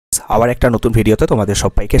আবার একটা নতুন ভিডিওতে তোমাদের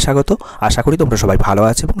সবাইকে স্বাগত। আশা করি তোমরা সবাই ভালো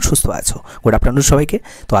আছো এবং সুস্থ আছো। গুড আফটারনুন সবাইকে।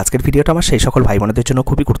 তো আজকের ভিডিওটা আমার সেই সকল ভাই বোনদের জন্য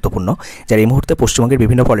খুবই গুরুত্বপূর্ণ যারা এই মুহূর্তে পশ্চিমবঙ্গের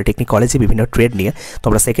বিভিন্ন পলিটেকনিক কলেজে বিভিন্ন ট্রেড নিয়ে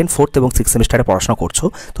তোমরা সেকেন্ড, ফোর্থ এবং সিক্স সেমিস্টারে পড়াশোনা করছো।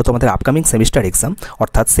 তো তোমাদের আপকামিং সেমিস্টার এক্সাম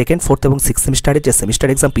অর্থাৎ সেকেন্ড, ফোর্থ এবং সিক্স সেমিস্টারের যে সেমিস্টার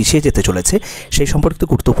এক্সাম পিছিয়ে যেতে চলেছে সেই সম্পর্কিত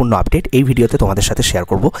গুরুত্বপূর্ণ আপডেট এই ভিডিওতে তোমাদের সাথে শেয়ার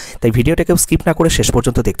করব। তাই ভিডিওটাকেও স্কিপ না করে শেষ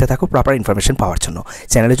পর্যন্ত দেখতে থাকো প্রপার ইনফরমেশন পাওয়ার জন্য।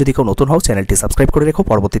 চ্যানেলে যদি কেউ নতুন হও চ্যানেলটি সাবস্ক্রাইব করে রেখো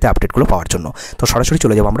পরবর্তীতে আপডেটগুলো পাওয়ার জন্য। তো সরাসরি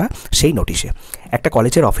চলে যাবো আমরা সেই নোটিশে। একটা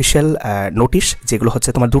কলেজের অফিসিয়াল নোটিশ যেগুলো হচ্ছে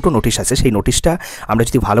তোমার দুটো নোটিশ আছে, সেই নোটিশটা আমরা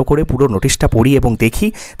যদি ভালো করে পুরো নোটিশটা পড়ি এবং দেখি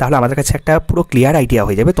তাহলে আমাদের কাছে একটা পুরো ক্লিয়ার আইডিয়া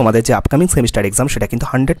হয়ে যাবে তোমাদের যে আপকামিং সেমিস্টার এক্সাম সেটা কিন্তু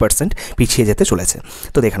 100% পিছিয়ে যেতে চলেছে।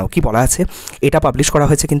 তো দেখে নাও কী বলা আছে। এটা পাবলিশ করা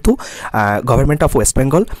হয়েছে কিন্তু government of West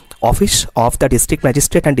Bengal, office of the district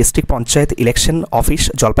magistrate and district panchayat election office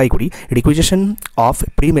Jalpaiguri, requisition of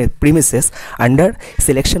premises under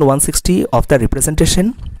selection 160 of the representation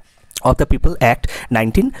of the people act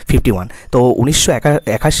 1951। তো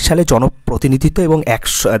 1981 সালে জনপ্রতিনিধিত্ব এবং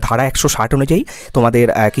ধারা 160 অনুযায়ী তোমাদের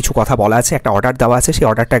কিছু কথা বলা আছে, একটা অর্ডার দেওয়া আছে। সেই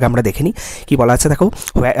অর্ডারটাকে আমরা দেখে নিই কী বলা আছে। দেখো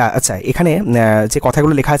আচ্ছা, এখানে যে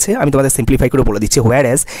কথাগুলো লেখা আছে আমি তোমাদের সিম্পলিফাই করে বলে দিচ্ছি। হোয়ার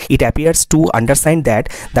as it appears to understand that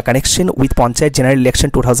the connection with panchayat general election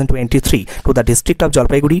 2023 to the district of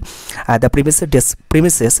Jalpaiguri, the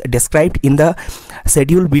premises described in the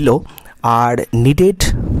schedule below are needed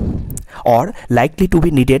or likely to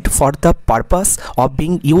be needed for the purpose of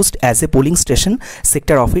being used as a polling station,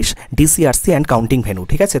 sector office, DCRC and counting venue।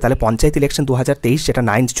 ঠিক আছে, তাহলে panchayat election 2023 যেটা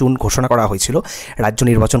 9 June ঘোষণা করা হয়েছিল রাজ্য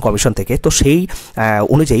নির্বাচন commission থেকে, তো সেই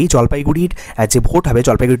অনুযায়ী জলপাইগুড়ির যে ভোট হবে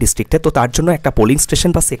জলপাইগুড়ি ডিস্ট্রিক্টে, তো তার জন্য একটা পোলিং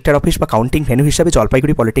স্টেশন বা সেক্টর অফিস বা কাউন্টিং ভেন্যু হিসাবে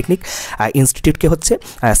জলপাইগুড়ি পলিটেকনিক ইনস্টিটিউটকে হচ্ছে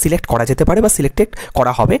সিলেক্ট করা যেতে পারে বা সিলেক্টেড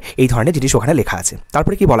করা হবে, এই ধরনের জিনিস ওখানে লেখা আছে।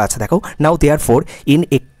 তারপরে কি বলা আছে দেখো, নাও therefore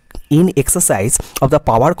in exercise of the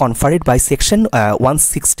power conferred by section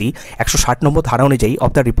 160 160 নম্বর ধারা অনুযায়ী of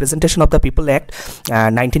the representation of the people act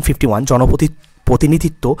 1951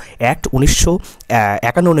 জনপ্রতিনিধিত্ব act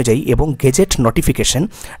 1951 অনুযায়ী এবং গেজেট নোটিফিকেশন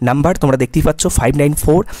নাম্বার তোমরা দেখতেই পাচ্ছ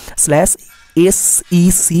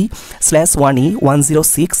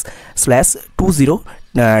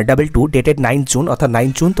 594/SEC/1E106/2022 ডেটেড 9 জুন, অর্থাৎ 9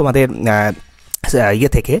 জুন তোমাদের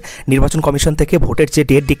থেকে নির্বাচন কমিশন থেকে ভোটের যে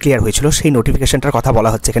ডেট ডিক্লেয়ার হয়েছিল সেই নোটিফিকেশনটার কথা বলা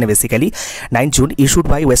হচ্ছে এখানে। Basically 9 June issued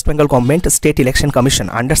by West Bengal government state election commission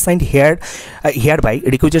undersigned here by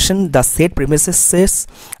requisition the set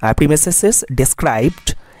premises described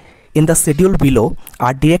in the schedule below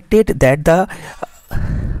are directed that the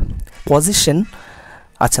possession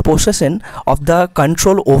of the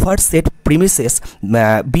control over said premises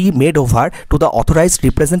be made over to the authorized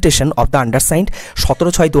representation of the undersigned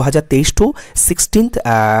 17/6/2023 to 16th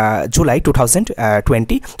July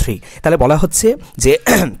 2023। তাহলে বলা হচ্ছে যে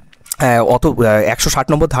 160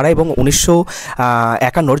 নম্বর ধারা এবং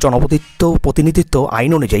 1951 জনপ্রতিনিধিত্ব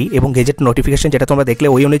আইন অনুযায়ী এবং gazette notification যেটা তোমরা দেখলে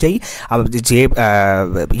ওই অনুযায়ী যে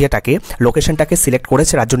লোকেশনটাকে সিলেক্ট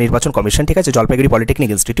করেছে রাজ্য নির্বাচন কমিশন, ঠিক আছে, জলপাইগুড়ি পলিটেকনিক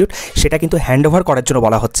ইনস্টিটিউট, সেটা কিন্তু হ্যান্ড ওভার করার জন্য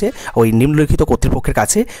বলা হচ্ছে ওই নিম্নলিখিত কর্তৃপক্ষের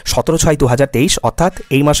কাছে 17/6/2023, অর্থাৎ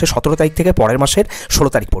এই মাসের 17 তারিখ থেকে পরের মাসের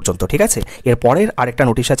 16 তারিখ পর্যন্ত। ঠিক আছে, এর পরের আরেকটা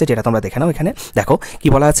নোটিশ আছে যেটা তোমরা দেখে নাও। এখানে দেখো কি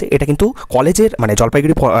বলা আছে। এটা কিন্তু কলেজের মানে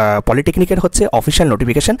জলপাইগুড়ি পলিটেকনিকের হচ্ছে অফিসিয়াল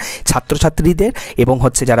নোটিফিকেশন ছাত্রছাত্রীদের এবং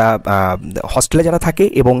হচ্ছে যারা হস্টেলে যারা থাকে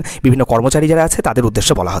এবং বিভিন্ন কর্মচারী যারা আছে তাদের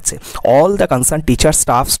উদ্দেশ্যে বলা হচ্ছে। All the concern teacher,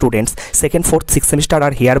 staff, students second, fourth, six semester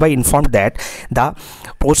R here by informed that the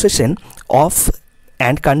possession of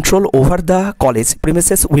and control over the college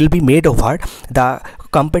premises will be made over the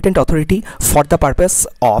competent authority for the purpose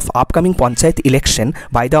of upcoming panchayat election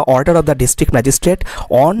by the order of the district magistrate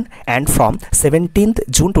on and from 17th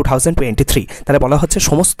June 2023। তাহলে বলা হচ্ছে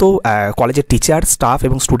সমস্ত কলেজের teacher, staff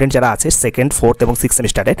এবং student যারা আছে second, fourth এবং six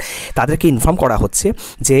সেমিস্টারের তাদেরকে ইনফর্ম করা হচ্ছে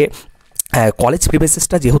যে কলেজ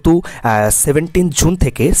প্রিমিসেসটা যেহেতু 17 জুন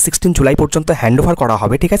থেকে 16 জুলাই পর্যন্ত হ্যান্ডওভার করা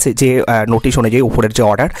হবে, ঠিক আছে, যে নোটিশ অনুযায়ী উপরের যে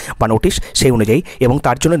অর্ডার বা নোটিশ সেই অনুযায়ী, এবং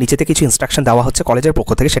তার জন্য নিচেতে কিছু ইনস্ট্রাকশন দেওয়া হচ্ছে কলেজের পক্ষ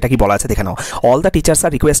থেকে। সেটা কি বলা আছে দেখে নাও। All the teachers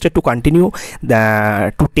are requested to continue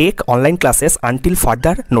to take online classes until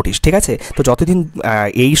further notice. ঠিক আছে, তো যতদিন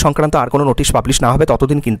এই সংক্রান্ত আর কোনো নোটিশ পাবলিশ না হবে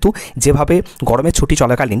ততদিন কিন্তু যেভাবে গরমের ছুটি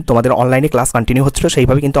চলাকালীন তোমাদের অনলাইনে ক্লাস কন্টিনিউ হচ্ছিল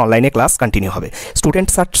সেইভাবে কিন্তু অনলাইনে ক্লাস কন্টিনিউ হবে।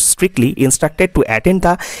 Students are strictly instructed to attend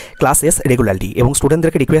the classes regularly, এবং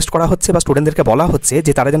স্টুডেন্টদেরকে রিকোয়েস্ট করা হচ্ছে বা স্টুডেন্টদেরকে বলা হচ্ছে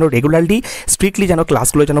যে তারা যেন রেগুলারলি স্ট্রিক্টলি যেন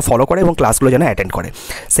ক্লাসগুলো যেন ফলো করে এবং ক্লাসগুলো যেন অ্যাটেন্ড করে।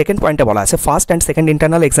 সেকেন্ড পয়েন্টে বলা আছে first and second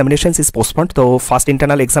internal examinations is postponed. তো ফার্স্ট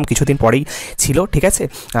ইন্টারনাল এক্সাম কিছুদিন পরেই ছিল, ঠিক আছে,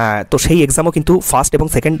 তো সেই এক্সামও কিন্তু ফার্স্ট এবং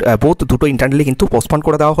সেকেন্ড বোথ দুটো ইন্টারনালি কিন্তু পোস্টপন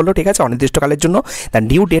করে দেওয়া হলো, ঠিক আছে, অনির্দিষ্টকালের জন্য। The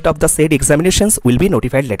new date of the shed examinations will be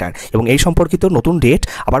notified letter, এবং এই সম্পর্কিত নতুন ডেট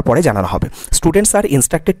আবার পরে জানানো হবে। Students are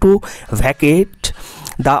instructed to ভ্যাকেট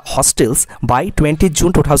the hostels by 20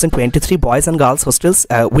 June 2023 compulsory boys and girls hostels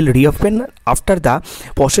will reopen after the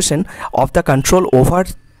possession of the control over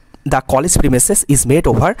the college premises is made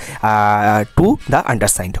over to the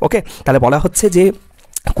undersigned. ওকে, তাহলে বলা হচ্ছে যে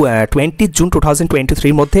 20 June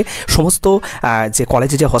 2023 মধ্যে সমস্ত যে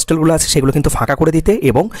কলেজে যে হস্টেলগুলো আছে সেগুলো কিন্তু ফাঁকা করে দিতে,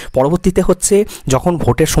 এবং পরবর্তীতে হচ্ছে যখন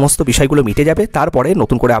ভোটের সমস্ত বিষয়গুলো মিটে যাবে তারপরে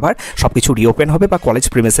নতুন করে আবার সব কিছু রিওপেন হবে বা কলেজ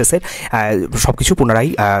প্রিমিসেসের সব কিছু পুনরায়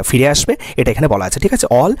ফিরে আসবে, এটা এখানে বলা আছে। ঠিক আছে,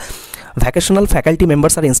 all ভ্যাকেশনাল faculty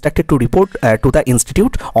members R instructed to report to the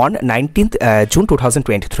institute on 19 June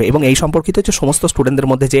 2023। এবং এই সম্পর্কিত যে সমস্ত স্টুডেন্টদের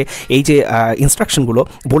মধ্যে যে এই যে ইনস্ট্রাকশনগুলো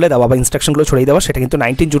বলে দেওয়া বা ইনস্ট্রাকশনগুলো ছড়িয়ে দেওয়া সেটা কিন্তু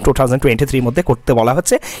 19 জুন 2023 মধ্যে করতে বলা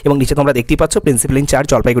হচ্ছে। এবং নিচে তোমরা দেখতেই পাচ্ছ principal in charge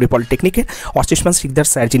Jalpaiguri পলিটেকনিকের অশিষ্মান Sikdar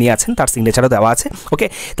sir যিনি আছেন তার সিগনেচারও দেওয়া আছে। ওকে,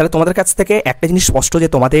 তাহলে তোমাদের কাছ থেকে একটা জিনিস স্পষ্ট যে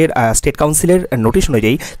তোমাদের স্টেট কাউন্সিলের নোটিশ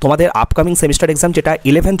অনুযায়ী তোমাদের আপকামিং সেমিস্টার এক্সাম যেটা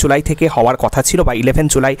 11 জুলাই থেকে হওয়ার কথা ছিল বা 11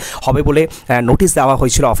 জুলাই হবে বলে নোটিশ দেওয়া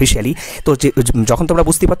হয়েছিল অফিসিয়ালি, তো যখন তোমরা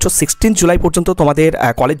বুঝতে পারছো 16 জুলাই পর্যন্ত তোমাদের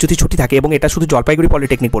কলেজ যদি ছুটি থাকে, এবং এটা শুধু জলপাইগুড়ি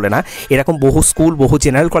পলিটেকনিক বলে না, এরকম বহু স্কুল বহু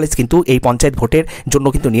জেনারেল কলেজ কিন্তু এই পঞ্চায়েত ভোটের জন্য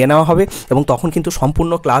কিন্তু নিয়ে নেওয়া হবে, এবং তখন কিন্তু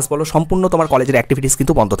সম্পূর্ণ ক্লাস বলো সম্পূর্ণ তোমার কলেজের অ্যাক্টিভিটিস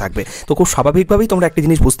কিন্তু বন্ধ থাকবে। তো খুব স্বাভাবিকভাবেই তোমরা একটা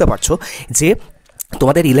জিনিস বুঝতে পারছো যে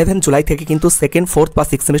তোমাদের 11 জুলাই থেকে কিন্তু 2nd, 4th বা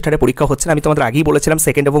 6th সেমিস্টারের পরীক্ষা হচ্ছে না। আমি তোমাদের আগেই বলেছিলাম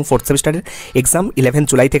 2nd এবং 4th সেমিস্টারের এক্সাম 11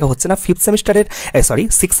 জুলাই থেকে হচ্ছে না। 6th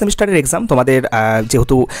সেমিস্টারের এক্সাম তোমাদের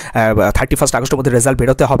যেহেতু 31 আগস্টের মধ্যে রেজাল্ট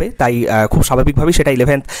বেরোতে হবে, তাই খুব স্বাভাবিকভাবেই সেটা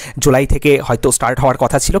 11 জুলাই থেকে হয়তো স্টার্ট হওয়ার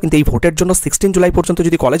কথা ছিল, কিন্তু এই ভোটের জন্য 16 জুলাই পর্যন্ত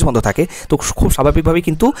যদি কলেজ বন্ধ থাকে তো খুব স্বাভাবিকভাবেই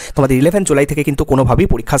কিন্তু তোমাদের 11 জুলাই থেকে কিন্তু কোনোভাবেই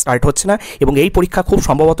পরীক্ষা স্টার্ট হচ্ছে না। এবং এই পরীক্ষা খুব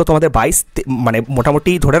সম্ভবত তোমাদের 22 মানে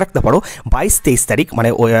মোটামুটি ধরে রাখতে পারো 22-23 তারিখ মানে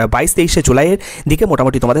 22-23 জুলাইয়ের দিকে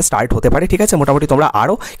মোটামুটি তোমাদের স্টার্ট হতে পারে। ঠিক আছে, মোটামুটি তোমরা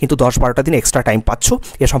আরও কিন্তু 10-12টা দিন এক্সট্রা টাইম পাচ্ছ,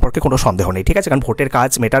 এ সম্পর্কে কোনো সন্দেহ নেই। ঠিক আছে, কারণ ভোটের কাজ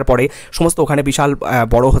মেটার পরে সমস্ত ওখানে বিশাল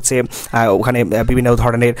বড় হচ্ছে ওখানে বিভিন্ন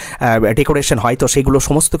ধরনের ডেকোরেশন হয়, তো সেইগুলো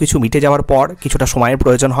সমস্ত কিছু মিটে যাওয়ার পর কিছুটা সময়ের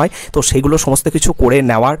প্রয়োজন হয়, তো সেইগুলো সমস্ত কিছু করে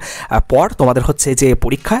নেওয়ার পর তোমাদের হচ্ছে যে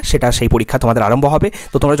পরীক্ষা সেই পরীক্ষা তোমাদের আরম্ভ হবে।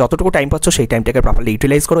 তো তোমরা যতটুকু টাইম পাচ্ছ সেই টাইমটাকে প্রপারলি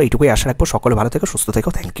ইউটিলাইজ করো, এইটুকুই আশা রাখবো। সকলে ভালো থেকো, সুস্থ থেকো,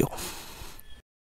 থ্যাংক ইউ।